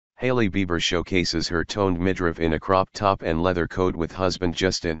Hailey Bieber showcases her toned midriff in a crop top and leather coat with husband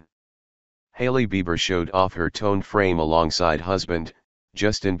Justin. Hailey Bieber showed off her toned frame alongside husband,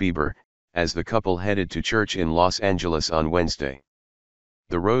 Justin Bieber, as the couple headed to church in Los Angeles on Wednesday.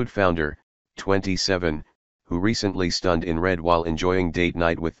 The Road founder, 27, who recently stunned in red while enjoying date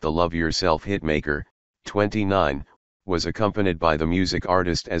night with the Love Yourself hitmaker, 29, was accompanied by the music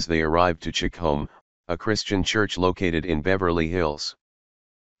artist as they arrived to Chick Home, a Christian church located in Beverly Hills.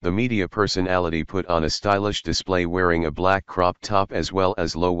 The media personality put on a stylish display wearing a black crop top as well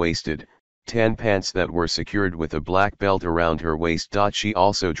as low-waisted, tan pants that were secured with a black belt around her waist. She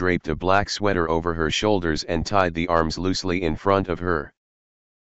also draped a black sweater over her shoulders and tied the arms loosely in front of her.